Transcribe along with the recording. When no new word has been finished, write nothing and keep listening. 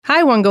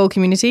Hi, One Goal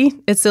community.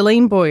 It's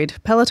Elaine Boyd,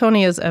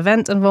 Pelotonia's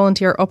Event and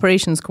Volunteer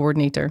Operations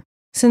Coordinator.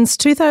 Since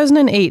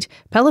 2008,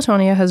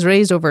 Pelotonia has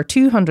raised over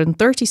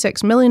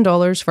 $236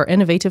 million for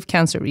innovative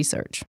cancer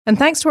research. And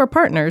thanks to our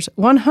partners,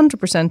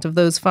 100% of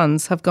those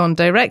funds have gone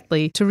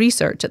directly to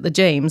research at the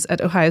James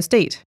at Ohio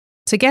State.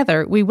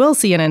 Together, we will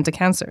see an end to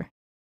cancer.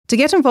 To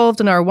get involved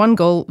in our One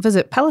Goal,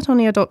 visit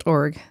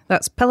pelotonia.org.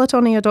 That's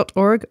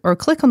pelotonia.org, or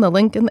click on the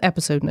link in the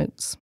episode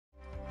notes.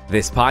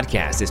 This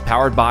podcast is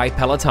powered by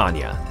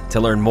Pelotonia. To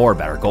learn more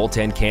about our Goal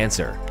 10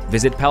 cancer,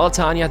 visit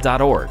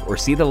pelotonia.org or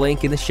see the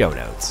link in the show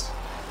notes.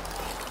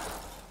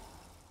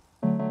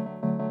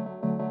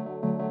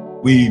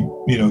 We,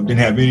 didn't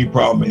have any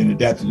problem in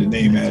adapting the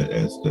name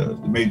as the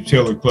Major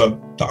Taylor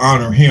Club to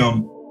honor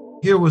him.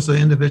 Here was an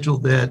individual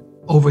that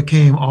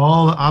overcame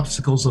all the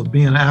obstacles of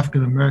being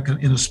African American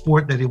in a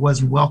sport that he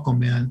wasn't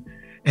welcome in.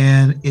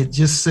 And it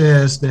just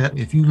says that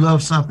if you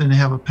love something and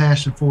have a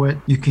passion for it,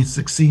 you can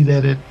succeed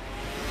at it.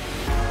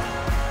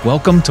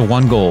 Welcome to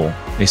One Goal,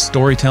 a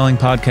storytelling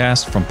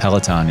podcast from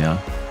Pelotonia.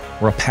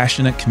 We're a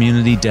passionate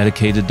community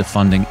dedicated to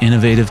funding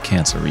innovative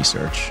cancer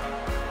research.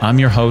 I'm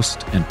your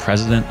host and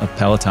president of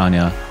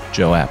Pelotonia,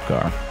 Joe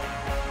Apgar.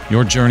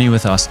 Your journey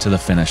with us to the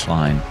finish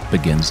line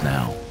begins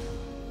now.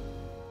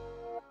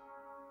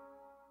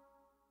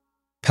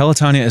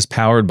 Pelotonia is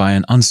powered by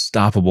an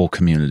unstoppable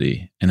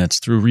community, and it's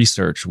through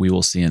research we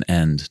will see an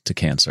end to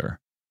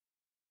cancer.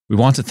 We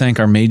want to thank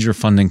our major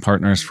funding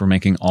partners for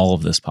making all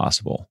of this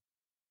possible.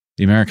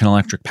 The American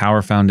Electric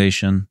Power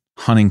Foundation,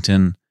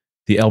 Huntington,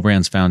 the L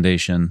Brands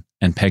Foundation,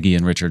 and Peggy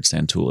and Richard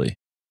Santulli.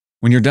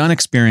 When you're done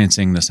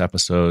experiencing this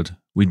episode,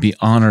 we'd be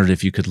honored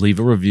if you could leave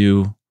a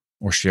review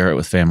or share it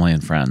with family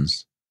and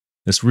friends.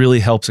 This really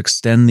helps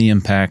extend the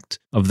impact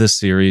of this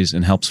series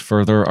and helps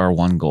further our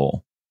one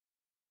goal.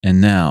 And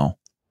now,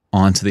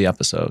 on to the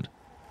episode.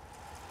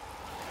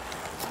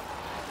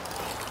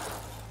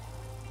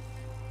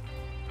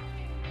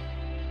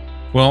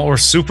 Well, we're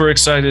super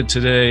excited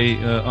today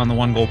on the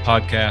One Goal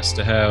podcast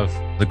to have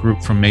the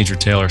group from Major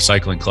Taylor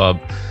Cycling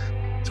Club.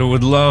 So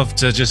would love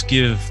to just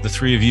give the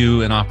three of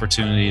you an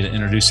opportunity to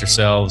introduce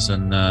yourselves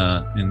and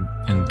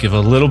give a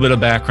little bit of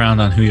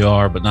background on who you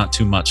are, but not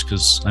too much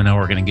because I know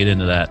we're going to get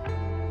into that.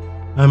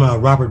 I'm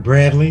Robert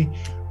Bradley,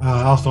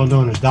 also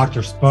known as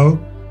Dr. Spoke,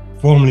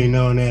 formerly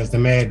known as the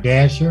Mad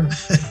Dasher.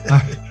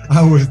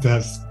 I was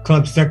the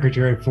club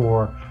secretary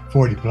for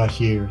 40 plus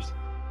years.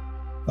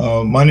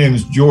 My name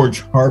is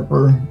George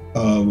Harper,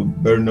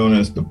 better known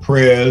as the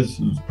Prez,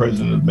 who's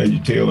president of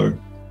Major Taylor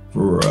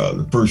for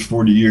the first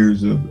 40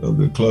 years of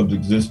the club's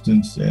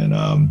existence, and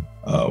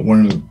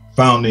one of the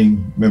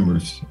founding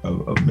members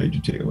of Major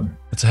Taylor.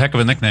 It's a heck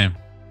of a nickname.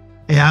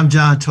 Hey, I'm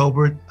John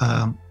Tolbert.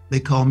 They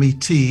call me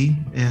T,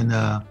 and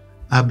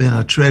I've been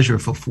a treasurer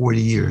for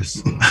 40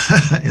 years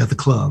at the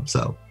club.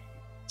 So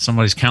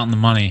somebody's counting the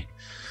money.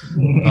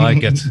 I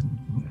like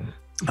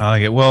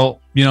it. Well,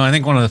 I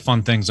think one of the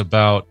fun things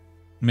about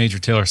Major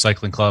Taylor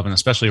Cycling Club, and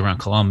especially around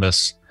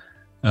Columbus,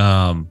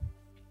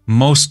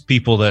 most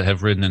people that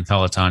have ridden in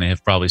Pelotonia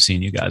have probably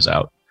seen you guys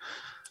out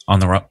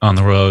on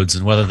the roads,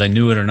 and whether they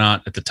knew it or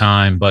not at the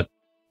time. But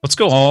let's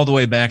go all the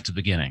way back to the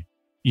beginning.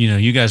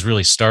 You guys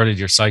really started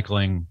your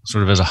cycling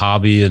sort of as a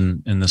hobby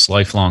and this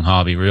lifelong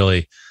hobby,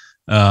 really.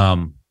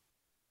 But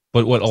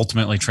what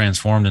ultimately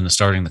transformed into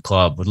starting the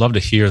club? Would love to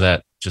hear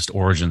that just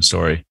origin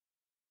story.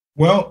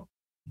 Well,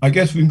 I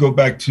guess we can go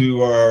back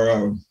to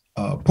our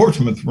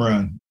Portsmouth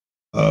run.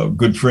 A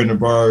good friend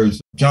of ours,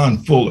 John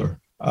Fuller,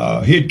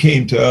 he had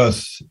came to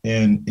us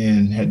and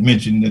had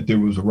mentioned that there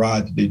was a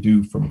ride that they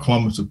do from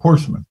Columbus to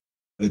Portsmouth.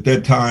 At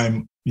that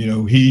time,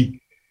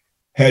 he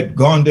had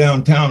gone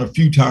downtown a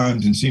few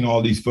times and seen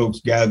all these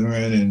folks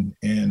gathering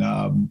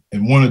and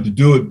wanted to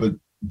do it, but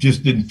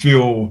just didn't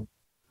feel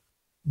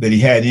that he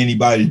had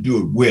anybody to do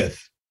it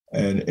with.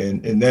 And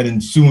that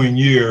ensuing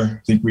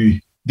year, I think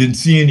we didn't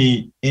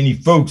see any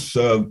folks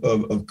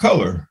of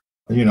color.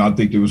 I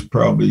think there was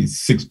probably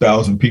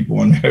 6,000 people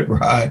on that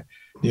ride.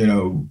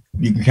 You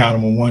can count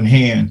them on one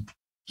hand.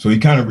 So he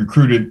kind of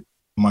recruited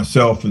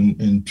myself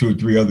and two or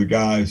three other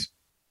guys.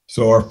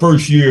 So our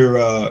first year,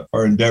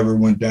 our endeavor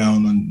went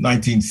down in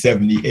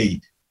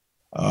 1978.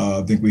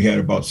 I think we had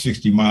about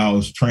 60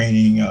 miles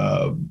training.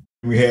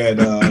 We had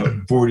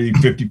 40,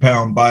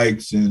 50-pound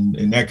bikes and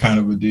that kind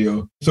of a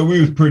deal. So we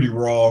was pretty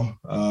raw.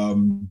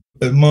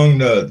 Among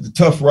the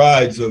tough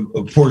rides of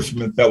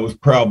Portsmouth, that was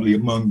probably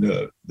among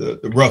the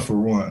rougher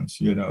ones,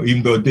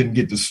 even though it didn't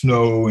get the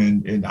snow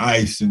and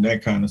ice and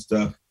that kind of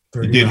stuff.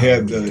 It did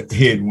have the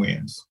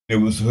headwinds. It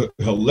was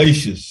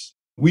hellacious.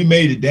 We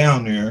made it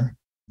down there,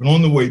 but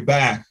on the way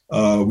back,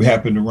 we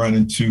happened to run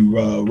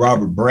into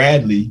Robert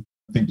Bradley.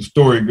 I think the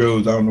story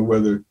goes, I don't know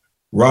whether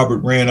Robert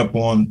ran up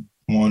on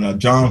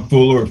John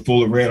Fuller or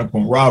Fuller ran up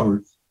on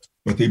Robert,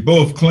 but they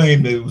both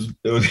claimed that it was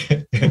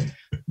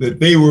that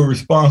they were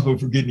responsible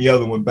for getting the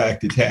other one back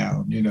to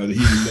town.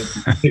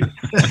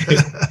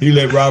 That he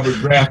let Robert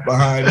Graff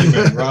behind him,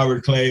 and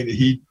Robert claimed that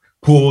he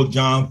pulled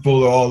John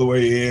Fuller all the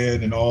way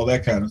in and all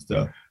that kind of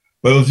stuff.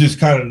 But it was just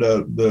kind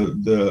of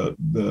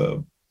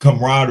the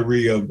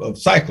camaraderie of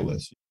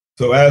cyclists.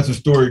 So as the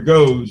story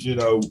goes,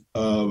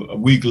 a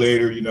week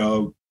later,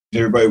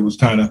 everybody was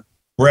kind of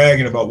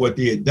bragging about what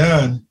they had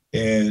done.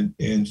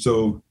 And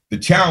so the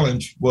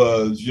challenge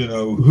was,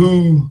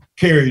 who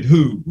carried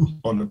who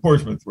on the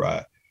Portsmouth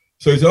ride.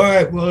 So he said, all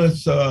right, well,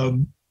 let's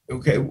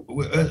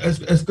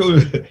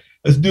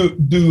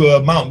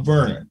do Mount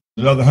Vernon,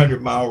 another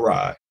 100-mile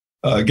ride.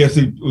 I guess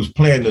he was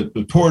playing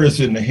the tortoise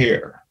and the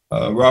hare.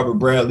 Robert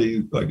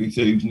Bradley, like he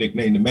said, he was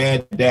nicknamed the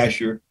Mad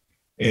Dasher,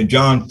 and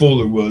John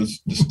Fuller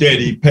was the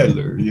steady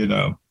peddler,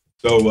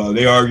 So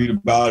they argued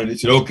about it. They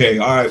said, okay,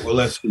 all right, well,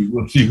 let's see.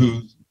 We'll see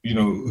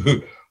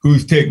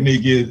whose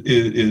technique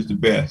is the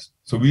best.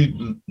 So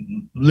we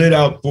lit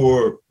out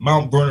for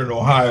Mount Vernon,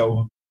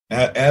 Ohio.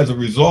 As a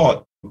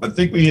result, I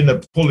think we ended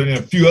up pulling in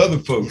a few other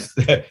folks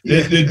that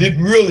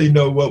didn't really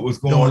know what was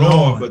going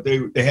on, but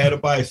they had a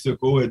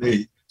bicycle and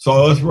they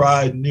saw us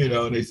riding,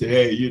 and they said,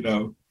 hey,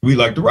 we'd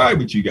like to ride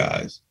with you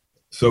guys.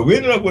 So we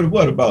ended up with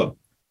about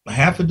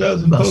half a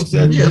dozen folks.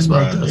 Yes,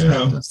 about a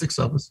dozen, 6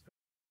 of us.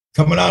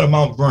 Coming out of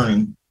Mount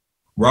Vernon,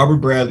 Robert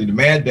Bradley, the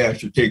Mad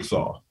Dasher, takes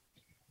off.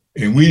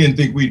 And we didn't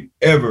think we'd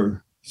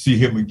ever see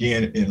him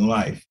again in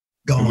life.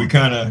 And we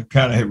kind of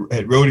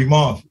had rode him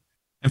off.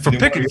 And for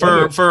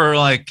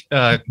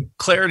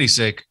clarity's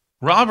sake,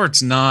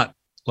 Robert's not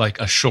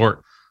like a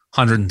short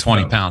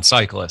 120-pound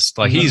cyclist.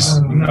 Like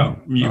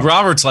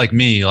Robert's like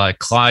me, like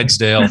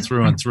Clydesdale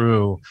through and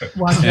through.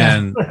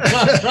 And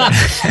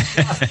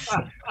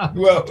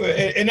well,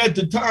 and at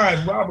the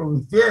time, Robert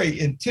was very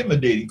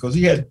intimidating because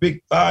he had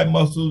big thigh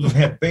muscles and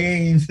had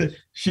veins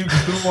shooting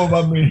through him.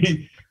 I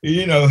mean,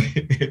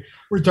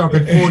 we're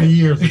talking 40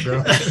 years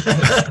ago.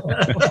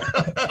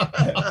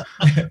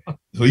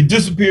 So he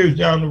disappears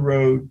down the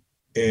road,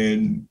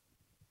 and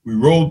we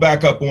rolled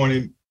back up on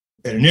him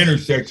at an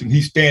intersection.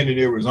 He's standing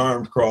there with his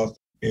arms crossed,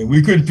 and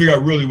we couldn't figure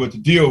out really what the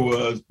deal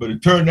was, but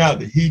it turned out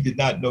that he did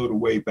not know the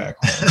way back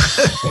home.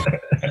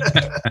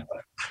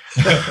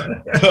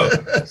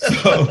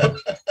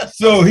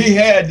 so he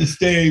had to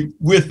stay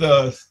with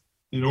us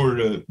in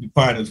order to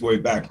find his way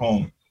back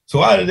home.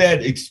 So out of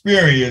that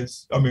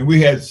experience, I mean,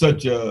 we had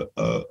such a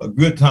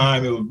good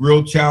time. It was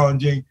real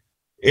challenging.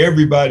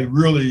 Everybody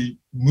really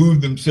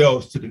moved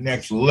themselves to the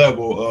next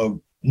level of,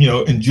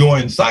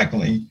 enjoying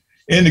cycling,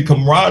 and the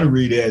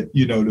camaraderie that,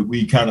 that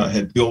we kind of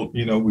had built,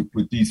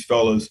 with these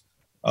fellas.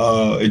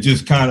 It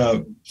just kind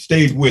of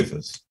stayed with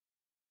us.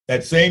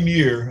 That same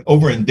year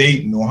over in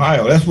Dayton,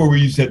 Ohio, that's where we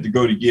used to have to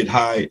go to get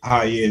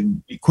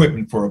high-end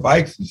equipment for our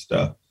bikes and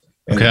stuff.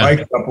 And the bike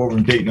shop over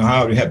in Dayton,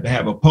 Ohio, they have to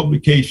have a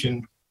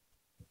publication,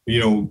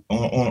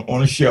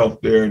 on a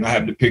shelf there, and I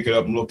had to pick it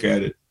up and look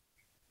at it.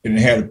 And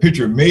it had a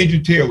picture of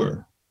Major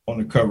Taylor on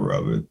the cover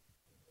of it.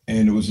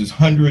 And it was his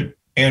 100th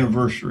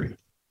anniversary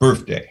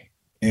birthday.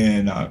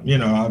 And, I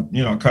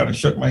kind of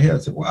shook my head. I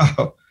said,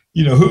 wow,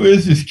 who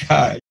is this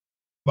guy?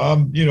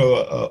 I'm,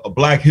 a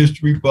Black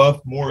history buff,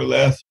 more or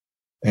less.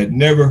 Had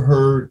never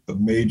heard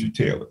of Major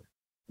Taylor.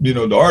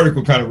 The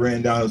article kind of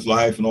ran down his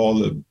life and all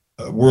the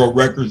world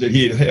records that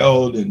he had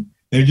held. And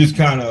it just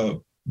kind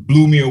of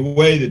blew me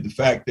away that the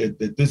fact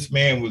that this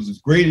man was as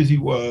great as he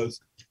was,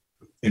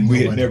 and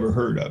we had never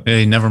heard of him. Yeah,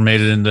 he never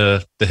made it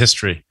into the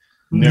history.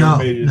 Never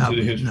made it into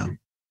the history. No.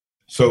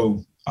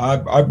 So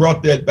I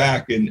brought that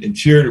back and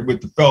shared it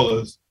with the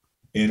fellas,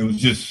 and it was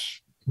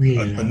just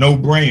a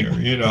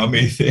no-brainer. I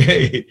mean, say,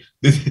 hey,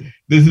 this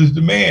is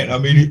the man. I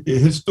mean,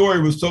 his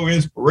story was so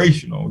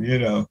inspirational.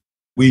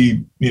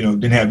 We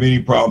didn't have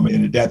any problem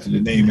in adapting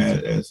the name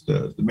as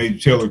the Major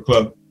Taylor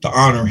Club to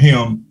honor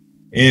him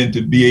and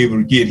to be able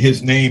to get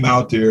his name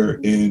out there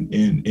and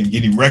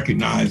get him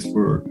recognized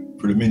for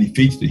the many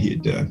feats that he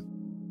had done.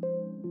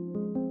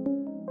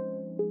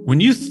 When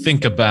you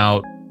think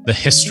about the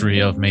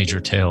history of Major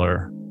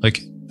Taylor,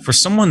 like for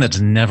someone that's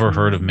never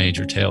heard of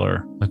Major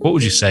Taylor, like what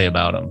would you say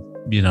about him?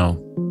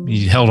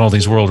 He held all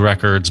these world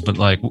records, but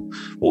like,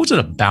 what was it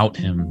about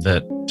him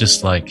that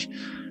just like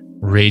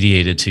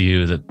radiated to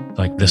you that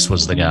like this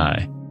was the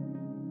guy?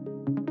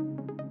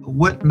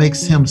 What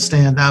makes him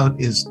stand out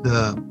is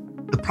the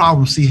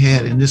problems he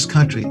had in this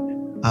country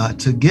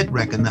to get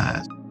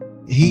recognized.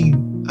 He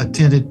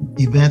attended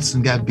events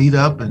and got beat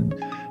up, and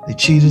they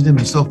cheated him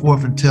and so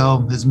forth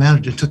until his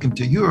manager took him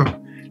to Europe,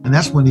 and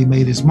that's when he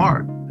made his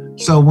mark.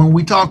 So when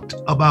we talked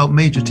about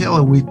Major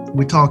Taylor,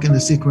 we talk in the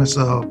sequence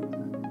of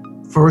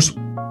first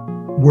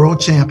world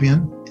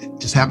champion,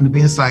 just happened to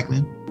be in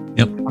cycling,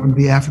 happened to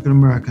be African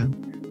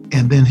American,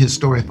 and then his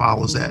story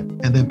follows that.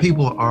 And then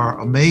people are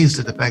amazed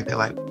at the fact that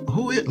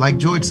like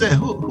George said,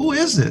 who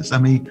is this? I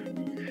mean,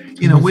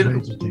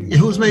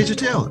 who's Major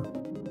Taylor?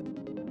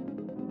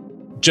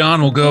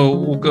 John, we'll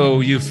go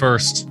you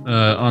first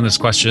on this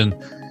question.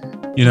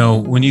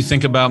 When you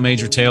think about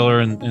Major Taylor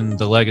and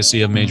the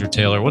legacy of Major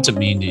Taylor, what's it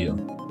mean to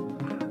you?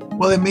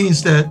 Well, it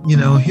means that,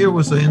 here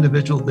was an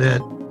individual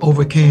that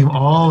overcame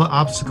all the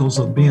obstacles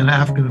of being an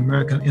African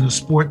American in a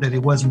sport that he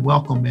wasn't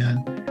welcome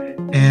in.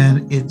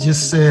 And it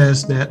just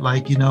says that,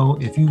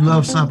 if you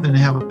love something and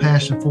have a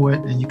passion for it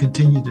and you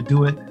continue to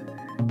do it,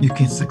 you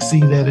can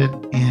succeed at it.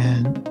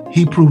 And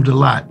he proved a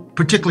lot,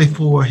 particularly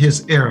for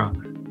his era.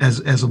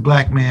 as a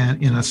black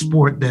man in a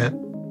sport that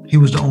he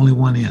was the only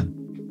one in.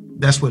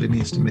 That's what it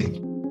means to me.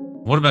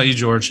 What about you,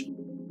 George?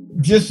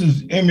 Just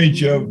his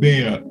image of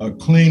being a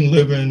clean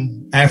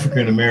living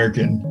African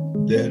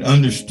American that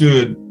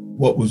understood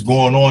what was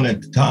going on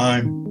at the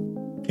time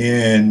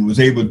and was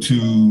able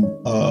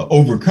to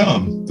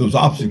overcome those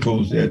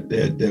obstacles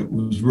that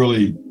was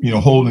really,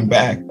 holding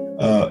back.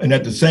 And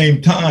at the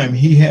same time,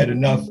 he had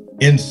enough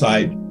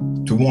insight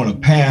to want to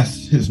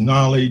pass his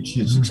knowledge,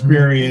 his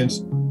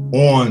experience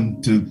on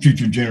to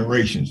future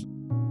generations.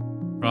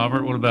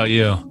 Robert, what about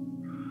you?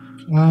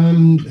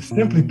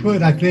 Simply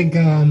put, I think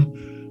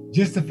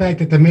just the fact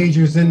that the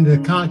major's in the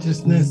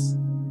consciousness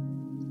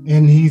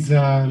and he's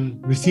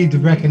received the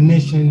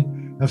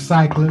recognition of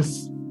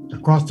cyclists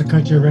across the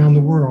country, around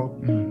the world.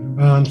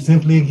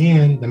 Simply,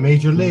 again, the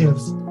major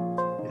lives.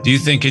 Do you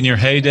think in your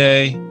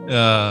heyday,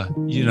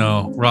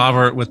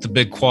 Robert with the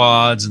big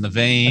quads and the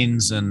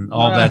veins and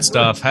all that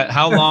stuff,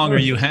 how long are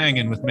you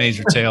hanging with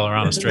Major Taylor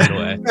on a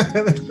straightaway?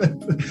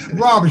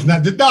 Robert's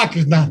not, the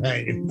doctor's not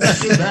hanging.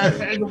 He's not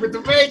hanging with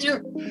the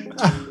major.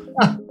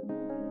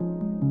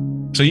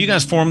 So you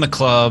guys formed the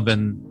club,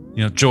 and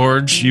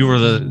George, you were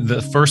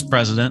the first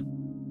president.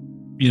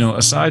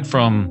 Aside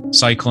from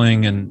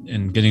cycling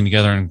and getting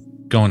together and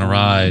going to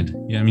ride,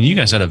 you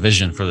guys had a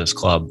vision for this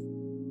club.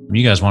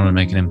 You guys wanted to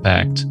make an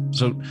impact.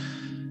 So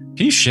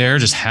can you share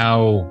just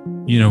how,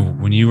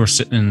 when you were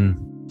sitting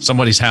in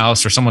somebody's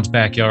house or someone's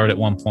backyard at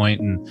one point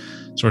and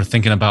sort of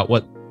thinking about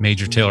what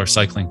Major Taylor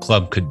Cycling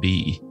Club could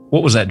be,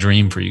 what was that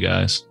dream for you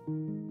guys?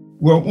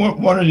 Well,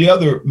 one of the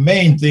other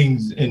main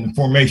things in the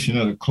formation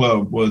of the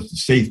club was the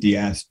safety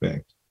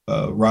aspect,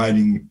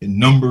 riding in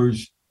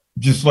numbers,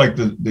 just like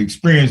the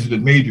experiences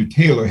that Major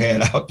Taylor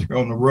had out there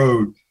on the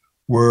road,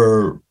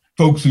 where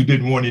folks who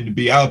didn't want him to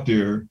be out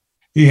there,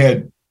 he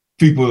had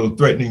people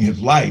threatening his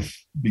life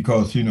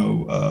because,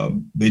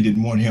 they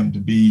didn't want him to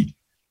be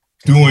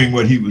doing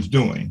what he was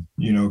doing,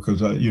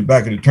 because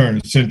back in the turn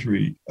of the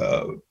century,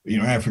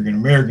 African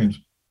Americans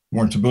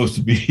weren't supposed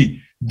to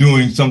be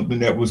doing something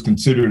that was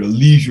considered a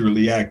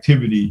leisurely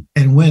activity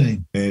and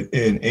winning and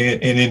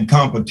in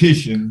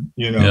competition,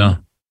 Yeah.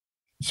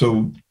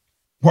 So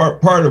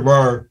part of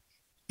our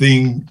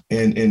thing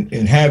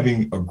and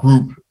having a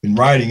group and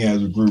riding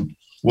as a group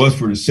was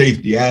for the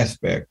safety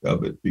aspect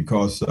of it,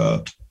 because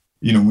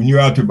when you're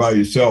out there by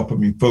yourself,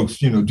 folks,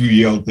 do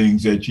yell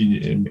things at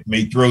you and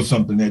may throw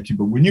something at you.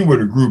 But when you're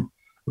with a group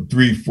of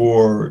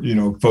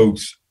 3-4,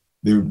 folks,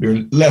 they're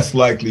less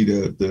likely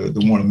to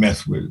want to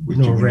mess with you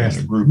in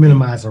a group.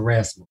 Minimize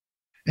harassment.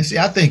 And see,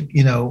 I think,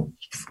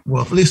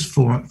 well, at least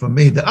for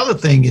me, the other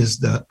thing is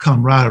the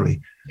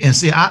camaraderie. And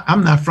see,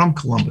 I'm not from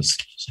Columbus,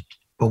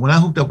 but when I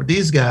hooked up with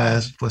these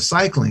guys for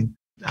cycling,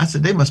 I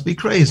said, they must be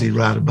crazy to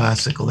ride a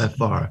bicycle that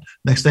far.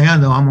 Next thing I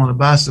know, I'm on a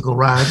bicycle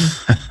riding.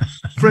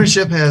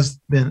 Friendship has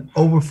been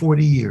over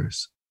 40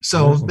 years.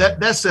 So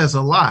that says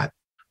a lot.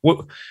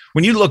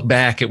 When you look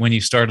back at when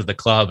you started the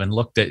club and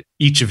looked at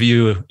each of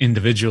you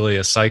individually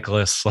as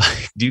cyclists,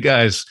 do you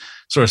guys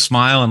sort of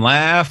smile and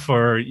laugh,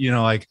 or,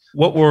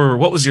 what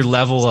was your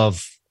level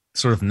of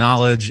sort of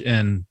knowledge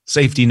and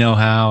safety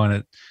know-how?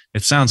 And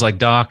it sounds like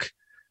Doc,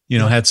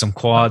 had some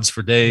quads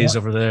for days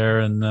over there.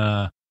 And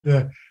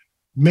the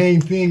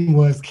main thing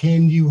was,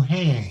 can you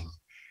hang?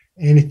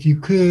 And if you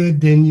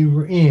could, then you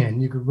were in.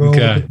 You could roll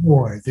with the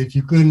boys. If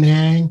you couldn't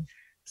hang,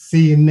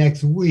 see you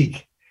next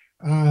week.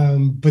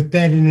 But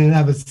that in and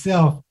of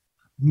itself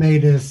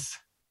made us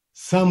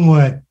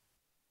somewhat,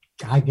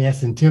 I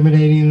guess,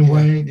 intimidating in a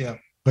way. Yeah.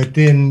 But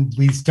then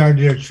we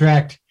started to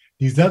attract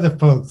these other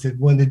folks that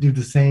wanted to do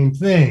the same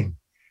thing.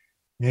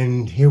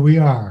 And here we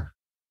are.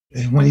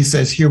 And when he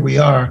says here we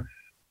are,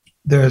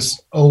 there's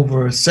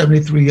over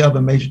 73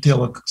 other Major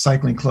Taylor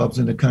cycling clubs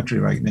in the country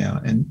right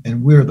now,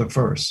 and we're the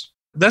first.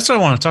 That's what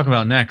I want to talk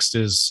about next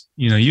is,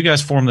 you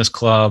guys formed this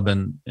club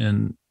and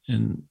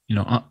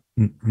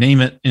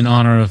name it in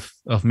honor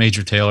of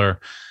Major Taylor.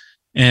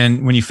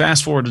 And when you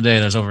fast forward today,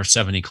 there's over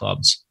 70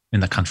 clubs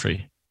in the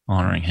country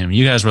honoring him.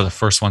 You guys were the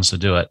first ones to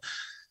do it.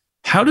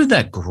 How did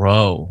that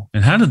grow?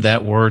 And how did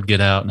that word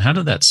get out? And how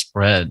did that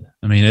spread?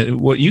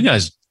 What you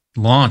guys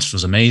launched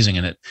was amazing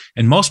in it.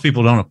 And most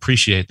people don't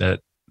appreciate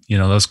that.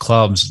 Those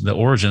clubs, the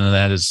origin of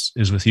that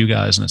is with you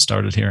guys, and it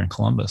started here in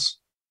Columbus.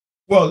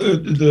 Well,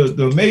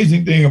 the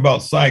amazing thing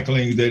about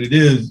cycling is that it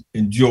is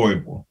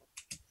enjoyable.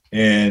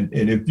 And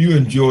if you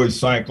enjoy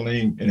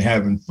cycling and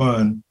having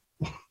fun,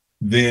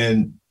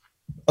 then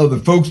other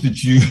folks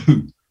that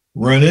you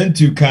run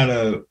into kind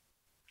of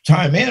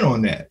chime in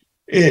on that.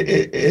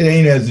 It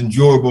ain't as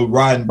enjoyable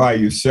riding by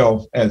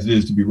yourself as it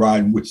is to be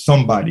riding with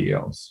somebody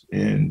else.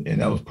 And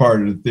that was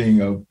part of the thing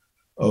of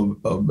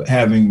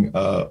having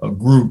a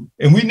group.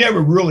 And we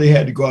never really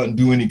had to go out and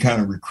do any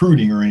kind of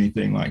recruiting or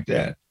anything like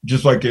that.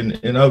 Just like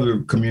in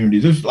other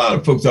communities, there's a lot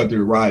of folks out there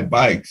that ride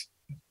bikes,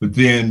 but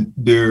then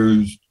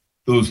there's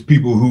those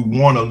people who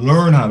want to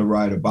learn how to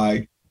ride a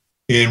bike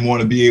and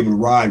want to be able to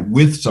ride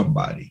with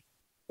somebody.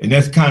 And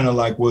that's kind of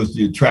like was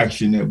the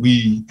attraction that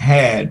we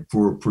had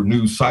for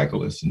new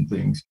cyclists and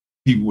things.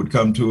 People would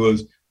come to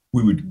us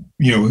we would,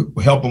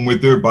 help them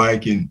with their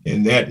bike, and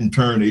that in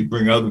turn, they'd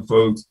bring other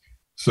folks.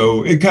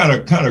 So it kind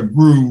of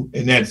grew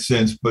in that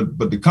sense. But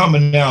the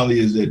commonality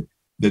is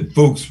that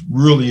folks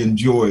really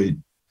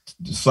enjoyed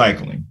the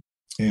cycling.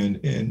 And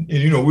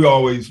we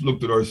always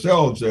looked at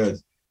ourselves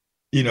as,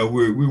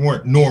 we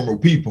weren't normal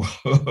people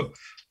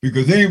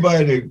because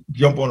anybody that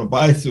jump on a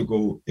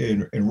bicycle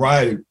and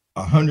ride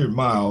 100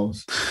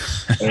 miles.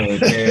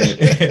 That's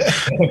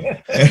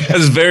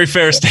a very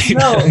fair statement.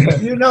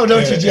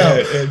 Don't you,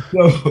 Joe?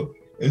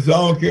 And so I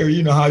don't care,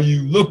 how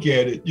you look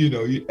at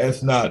it,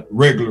 that's not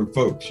regular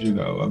folks, I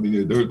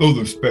mean, those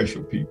are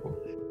special people.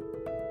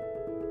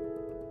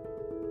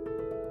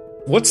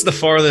 What's the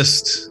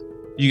farthest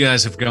you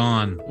guys have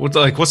gone?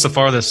 What's the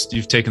farthest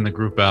you've taken the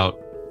group out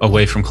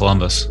away from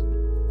Columbus?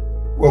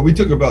 Well, we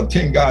took about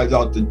 10 guys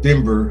out to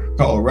Denver,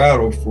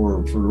 Colorado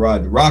for the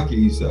ride, the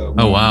Rockies. Oh,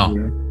 wow.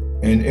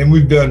 And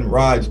we've done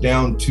rides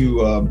down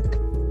to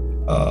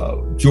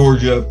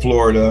Georgia,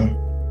 Florida,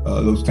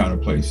 those kind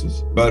of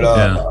places. But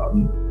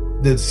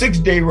the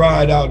 6-day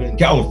ride out in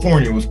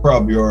California was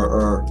probably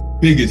our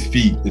biggest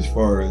feat as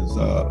far as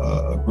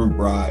a group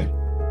ride.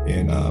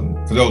 And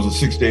because that was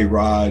a 6-day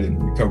ride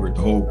and we covered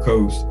the whole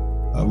coast.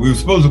 We were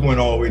supposed to went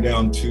all the way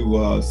down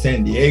to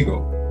San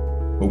Diego.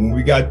 But when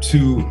we got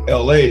to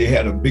LA, they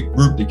had a big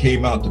group that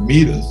came out to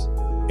meet us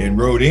and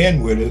rode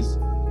in with us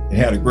and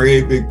had a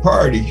great big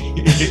party.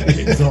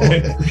 So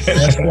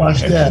let's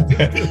watch that.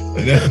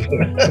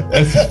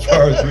 That's as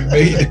far as we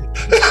made it.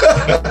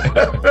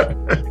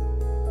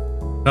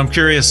 I'm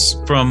curious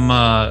from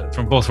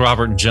both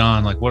Robert and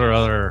John, what are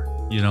other,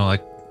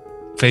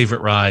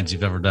 favorite rides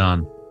you've ever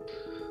done?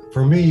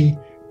 For me,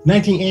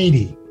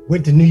 1980,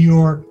 went to New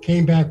York,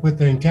 came back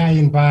with an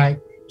Italian bike,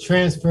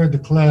 transferred the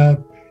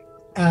club.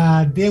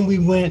 Then we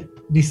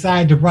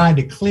decided to ride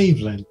to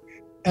Cleveland.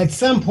 At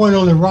some point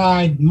on the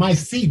ride, my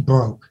seat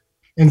broke.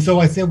 And so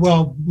I said,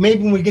 well,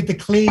 maybe when we get to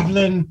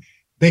Cleveland,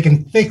 they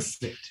can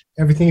fix it.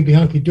 Everything will be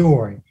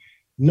hunky-dory.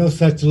 No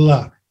such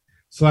luck.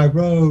 So I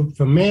rode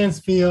from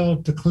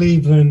Mansfield to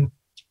Cleveland,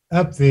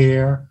 up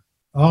there,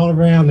 all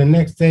around the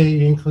next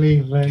day in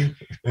Cleveland,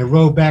 and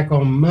rode back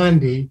on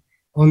Monday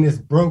on this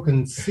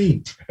broken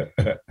seat.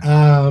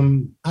 I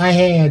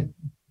had,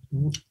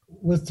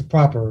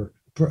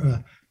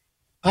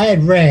 I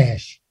had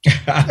rash.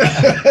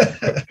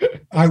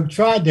 I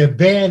tried to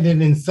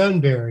abandon in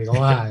Sunbury a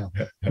while.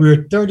 We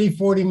were 30,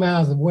 40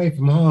 miles away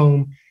from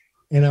home,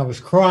 and I was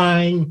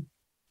crying,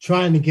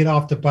 trying to get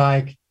off the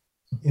bike,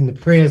 and the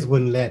prayers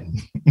wouldn't let me.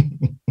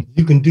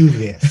 You can do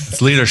this.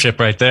 It's leadership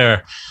right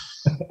there.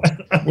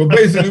 Well,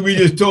 basically, we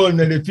just told him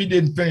that if he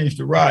didn't finish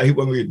the ride, he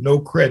wasn't going to get no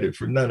credit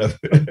for none of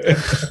it.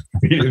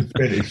 He didn't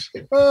finish.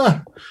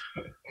 What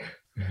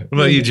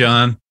about you,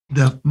 John?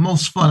 The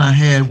most fun I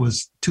had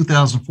was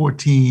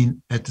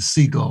 2014 at the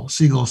Seagull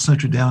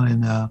Central down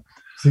in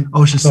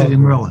Ocean City,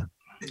 Maryland.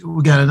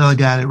 We got another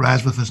guy that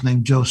rides with us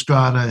named Joe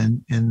Strada,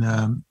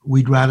 and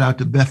we'd ride out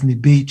to Bethany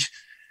Beach,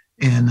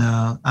 and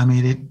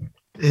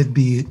it'd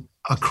be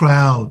a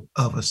crowd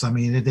of us. I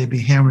mean, they'd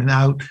be hammering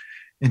out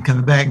and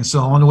coming back. And so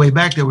on the way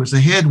back, there was a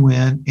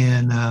headwind,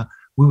 and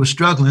we were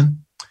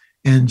struggling,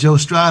 and Joe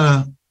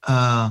Strada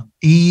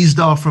eased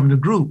off from the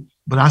group,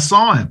 but I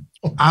saw him.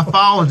 I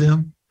followed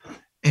him.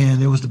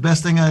 And it was the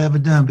best thing I ever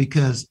done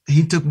because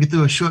he took me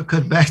through a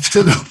shortcut back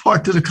to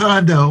the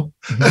condo.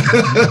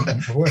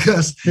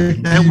 Because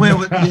that went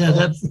with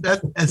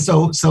and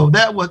so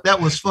that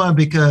was fun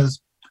because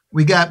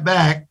we got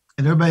back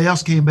and everybody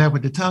else came back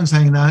with their tongues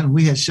hanging out, and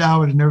we had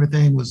showered and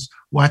everything, was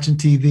watching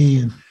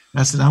TV, and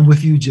I said, "I'm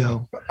with you,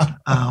 Joe."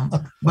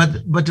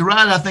 But the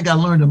ride I think I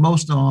learned the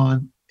most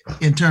on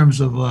in terms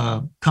of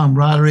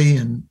camaraderie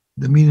and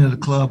the meaning of the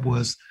club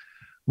was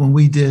when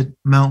we did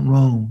Mount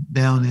Rome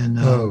down in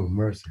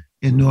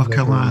North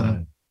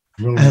Carolina.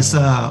 It's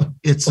a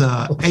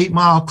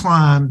 8-mile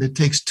climb that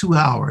takes 2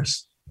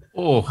 hours.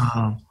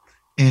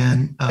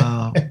 And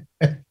the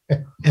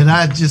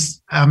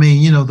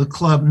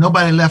club,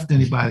 nobody left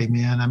anybody,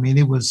 man. I mean,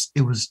 it was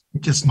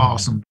just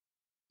awesome.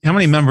 How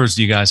many members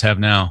do you guys have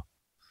now?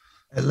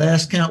 At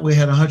last count, we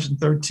had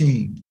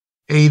 113.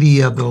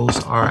 80 of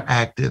those are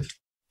active.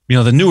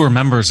 The newer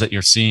members that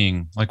you're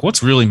seeing,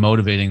 what's really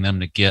motivating them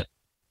to get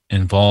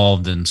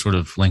involved and sort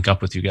of link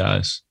up with you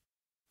guys?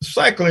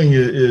 Cycling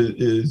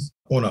is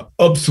on an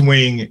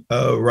upswing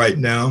right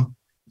now.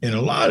 And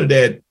a lot of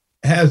that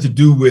has to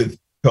do with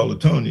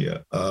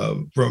Pelotonia,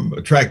 from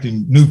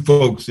attracting new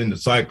folks into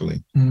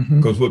cycling.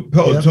 Because what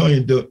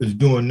Pelotonia is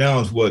doing now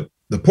is what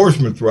the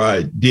Portsmouth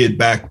ride did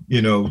back,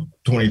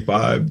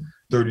 25,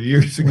 30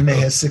 years ago. When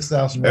they had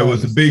 6,000 That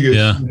was the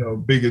biggest,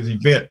 biggest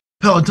event.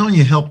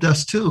 Pelotonia helped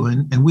us too.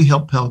 And we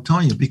helped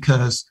Pelotonia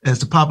because as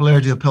the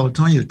popularity of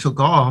Pelotonia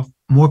took off,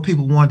 more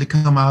people wanted to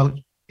come out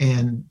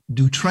and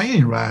do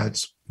training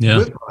rides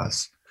with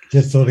us.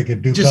 Just so they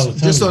could do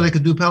Pelotonia. Just so they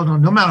could do Pelotonia.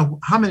 No matter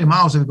how many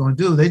miles they were going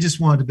to do, they just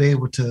wanted to be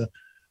able to,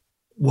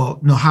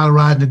 know how to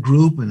ride in a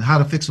group and how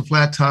to fix a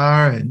flat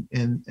tire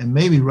and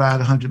maybe ride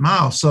 100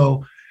 miles.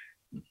 So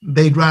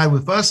they'd ride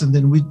with us, and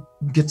then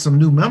get some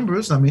new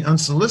members. I mean,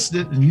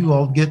 unsolicited, and you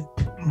all get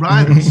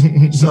riders.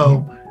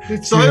 so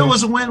it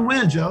was a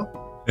win-win, Joe.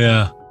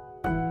 Yeah.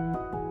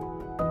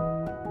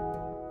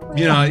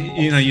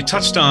 You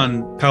touched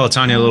on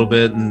Pelotonia a little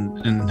bit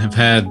and have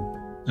had,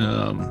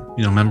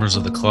 members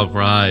of the club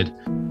ride.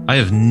 I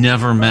have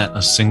never met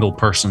a single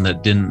person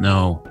that didn't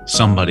know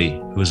somebody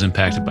who was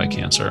impacted by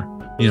cancer.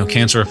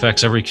 Cancer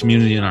affects every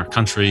community in our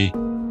country.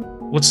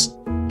 What's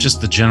just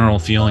the general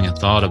feeling and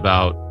thought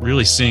about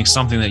really seeing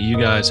something that you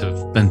guys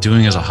have been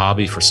doing as a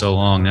hobby for so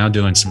long, now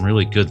doing some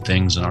really good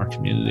things in our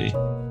community?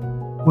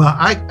 Well,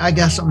 I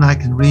got something I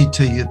can read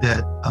to you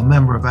that a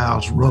member of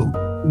ours wrote.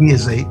 He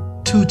is a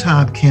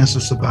 2-time cancer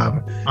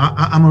survivor.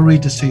 I'm going to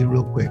read this to you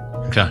real quick.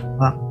 Okay.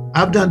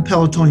 I've done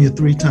Pelotonia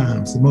 3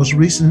 times. The most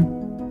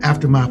recent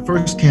after my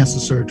first cancer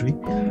surgery.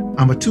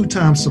 I'm a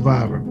 2-time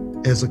survivor.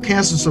 As a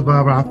cancer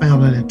survivor, I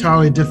found an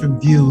entirely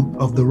different view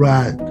of the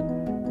ride.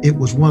 It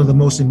was one of the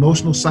most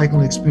emotional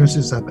cycling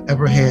experiences I've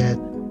ever had,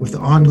 with the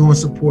ongoing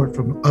support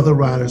from other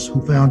riders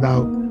who found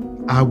out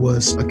I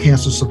was a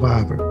cancer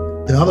survivor.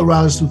 The other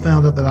riders who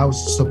found out that I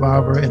was a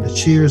survivor, and the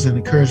cheers and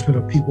encouragement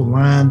of people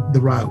lined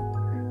the route.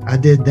 I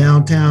did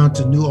downtown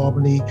to New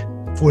Albany,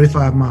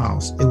 45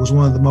 miles. It was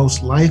one of the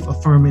most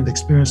life-affirming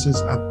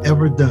experiences I've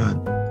ever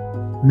done.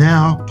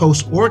 Now,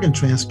 post-organ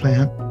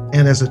transplant,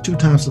 and as a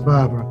 2-time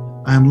survivor,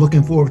 I am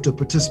looking forward to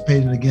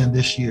participating again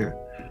this year.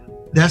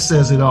 That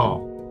says it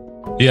all.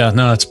 Yeah,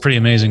 no, it's a pretty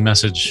amazing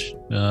message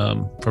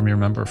from your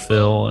member,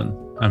 Phil. And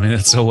I mean,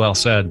 it's so well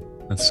said.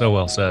 It's so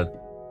well said.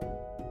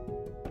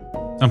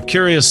 I'm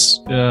curious,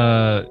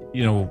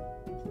 you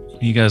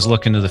guys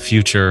look into the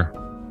future,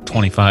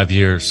 25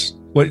 years,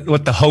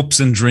 what the hopes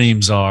and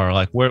dreams are.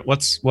 Like,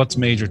 what's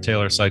Major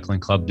Taylor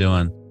Cycling Club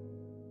doing?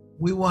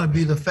 We want to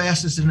be the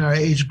fastest in our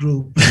age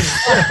group.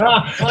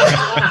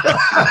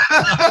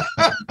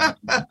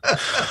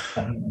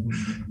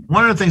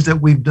 One of the things that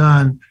we've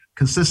done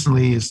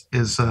consistently is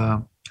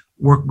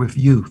work with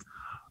youth.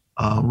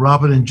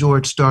 Robert and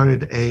George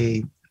started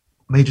a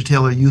Major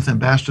Taylor Youth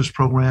Ambassadors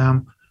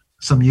program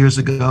some years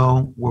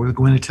ago, where we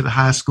went into the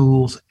high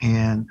schools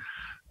and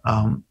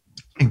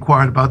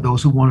inquired about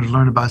those who wanted to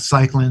learn about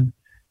cycling.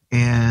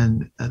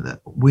 And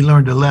we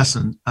learned a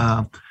lesson.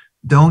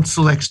 Don't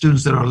select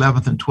students that are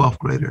 11th and 12th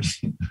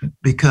graders,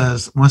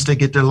 because once they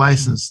get their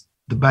license,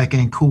 the bike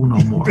ain't cool no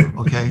more,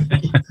 okay?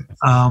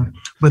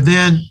 But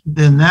then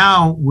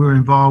now we're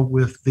involved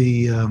with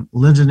the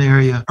Linden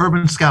area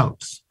Urban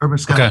Scouts,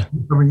 Okay.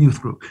 Urban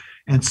Youth Group.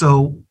 And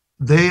so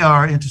they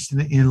are interested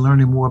in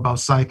learning more about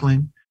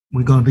cycling.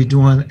 We're going to be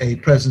doing a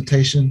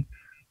presentation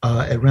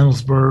at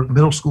Reynoldsburg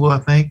Middle School, I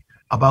think,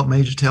 about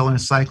Major Taylor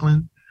and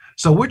cycling.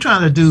 So we're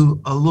trying to do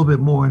a little bit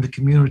more in the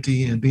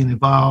community and being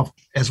involved,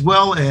 as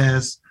well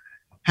as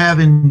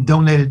having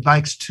donated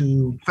bikes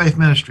to Faith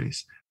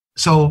Ministries.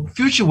 So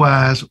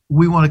future-wise,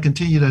 we want to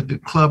continue the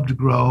club to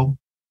grow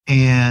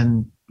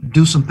and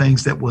do some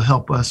things that will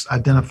help us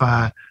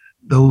identify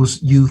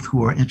those youth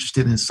who are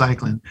interested in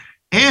cycling.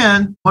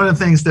 And one of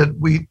the things that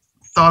we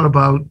thought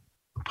about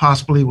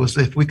possibly was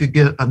if we could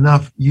get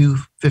enough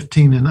youth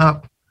 15 and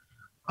up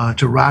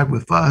to ride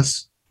with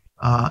us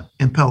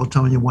in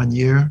Pelotonia one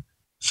year,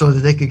 so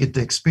that they could get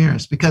the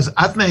experience. Because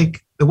I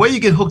think the way you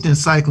get hooked in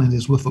cycling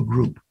is with a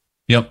group.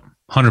 Yep,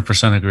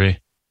 100% agree.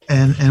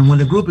 And when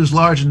the group is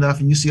large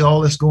enough and you see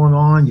all this going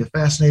on, you're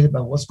fascinated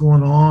by what's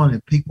going on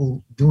and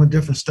people doing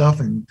different stuff,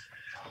 and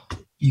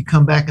you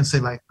come back and say,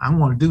 like, I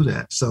want to do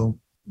that. So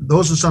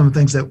those are some of the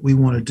things that we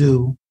want to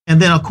do.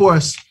 And then, of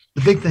course,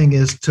 the big thing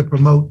is to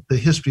promote the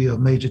history of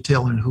Major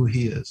Taylor and who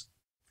he is.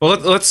 Well,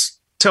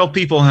 let's tell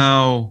people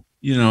how,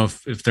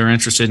 if they're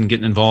interested in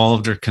getting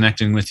involved or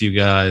connecting with you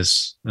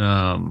guys,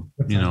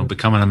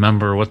 becoming a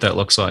member, what that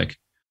looks like.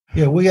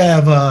 Yeah, we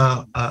have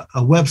a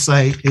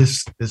website.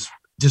 It's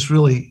just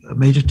really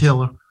Major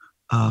Taylor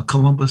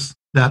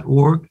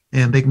Columbus.org,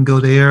 and they can go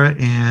there,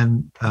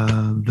 and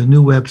the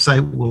new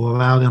website will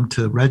allow them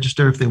to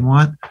register if they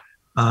want.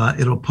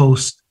 It'll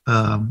post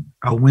our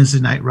Wednesday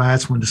night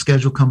rides when the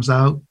schedule comes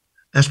out.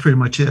 That's pretty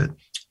much it.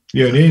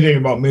 Yeah, and anything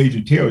about Major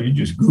Taylor, you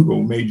just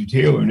Google Major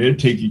Taylor, and it'll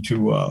take you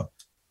to a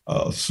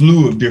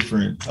slew of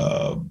different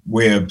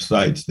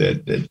websites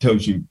that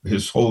tells you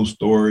his whole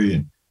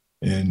story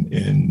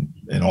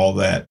and all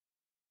that.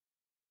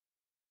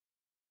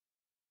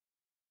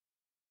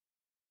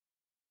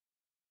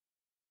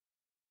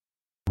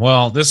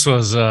 Well, this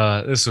was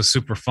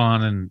super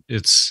fun, and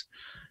it's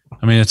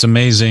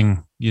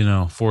amazing.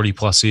 40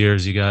 plus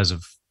years you guys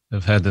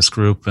have had this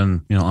group,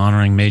 and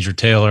honoring Major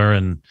Taylor,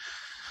 and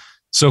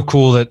so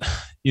cool that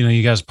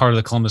you guys are part of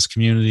the Columbus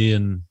community,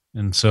 and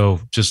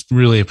so just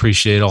really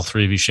appreciate all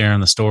three of you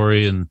sharing the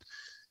story and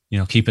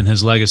keeping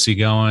his legacy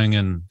going,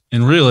 and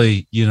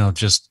really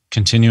just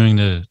continuing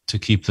to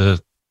keep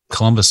the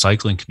Columbus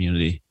cycling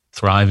community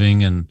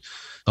thriving, and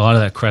a lot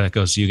of that credit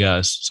goes to you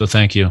guys. So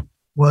thank you.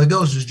 Well, it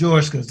goes to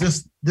George,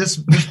 because this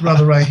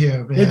brother right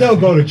here, man. It don't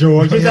go to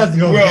George. It doesn't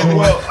go to George.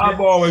 Well, I've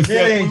always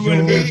said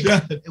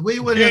we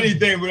wouldn't have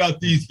anything without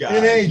these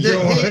guys. It ain't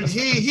George.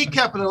 He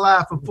kept it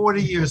alive for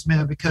 40 years,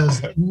 man,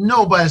 because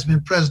nobody's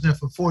been president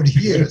for 40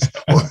 years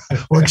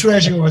or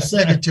treasurer or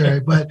secretary,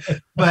 but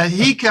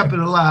he kept it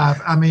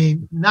alive. I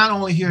mean, not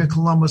only here in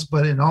Columbus,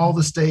 but in all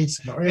the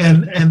states.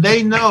 And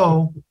they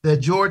know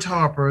that George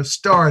Harper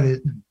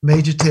started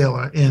Major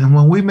Taylor. And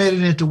when we made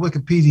it into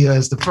Wikipedia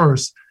as the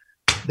first,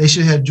 they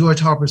should have George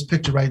Harper's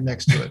picture right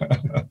next to it.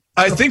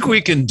 I think we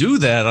can do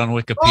that on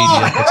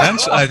Wikipedia.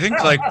 Potentially, I think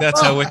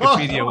that's how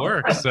Wikipedia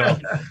works. So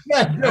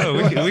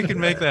we can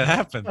make that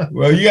happen.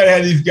 Well, you got to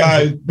have these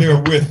guys there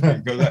with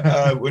me,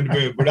 because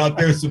without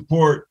their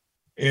support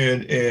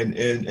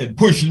and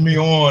pushing me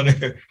on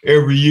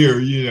every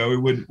year,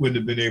 it wouldn't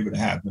have been able to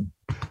happen.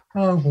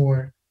 Oh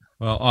boy.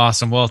 Well,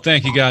 awesome. Well,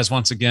 thank you guys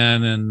once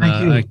again, and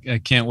I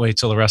can't wait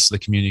till the rest of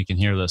the community can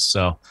hear this.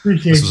 So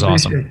this was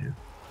awesome.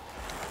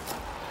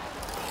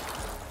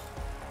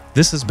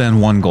 This has been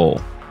One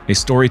Goal, a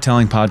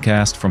storytelling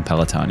podcast from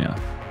Pelotonia.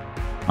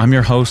 I'm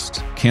your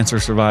host, cancer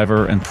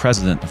survivor and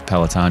president of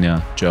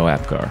Pelotonia, Joe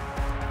Apgar.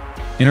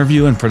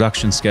 Interview and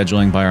production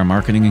scheduling by our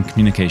marketing and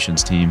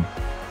communications team,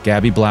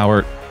 Gabby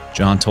Blauert,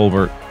 John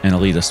Tolbert, and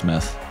Alita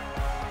Smith.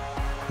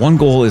 One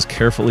Goal is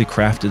carefully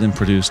crafted and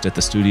produced at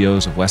the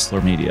studios of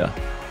Wessler Media.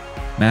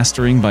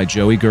 Mastering by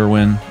Joey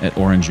Gerwin at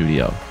Orange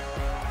Udio.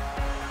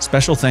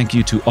 Special thank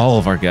you to all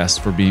of our guests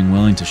for being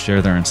willing to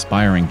share their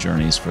inspiring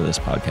journeys for this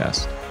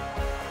podcast.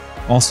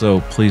 Also,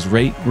 please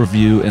rate,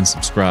 review, and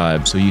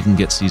subscribe so you can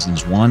get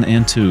seasons 1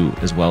 and 2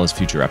 as well as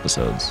future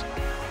episodes.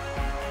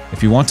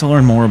 If you want to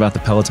learn more about the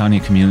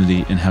Pelotonia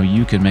community and how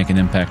you can make an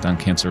impact on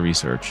cancer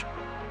research,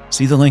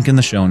 see the link in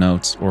the show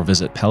notes or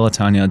visit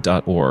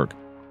pelotonia.org.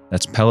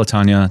 That's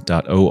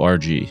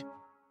pelotonia.org.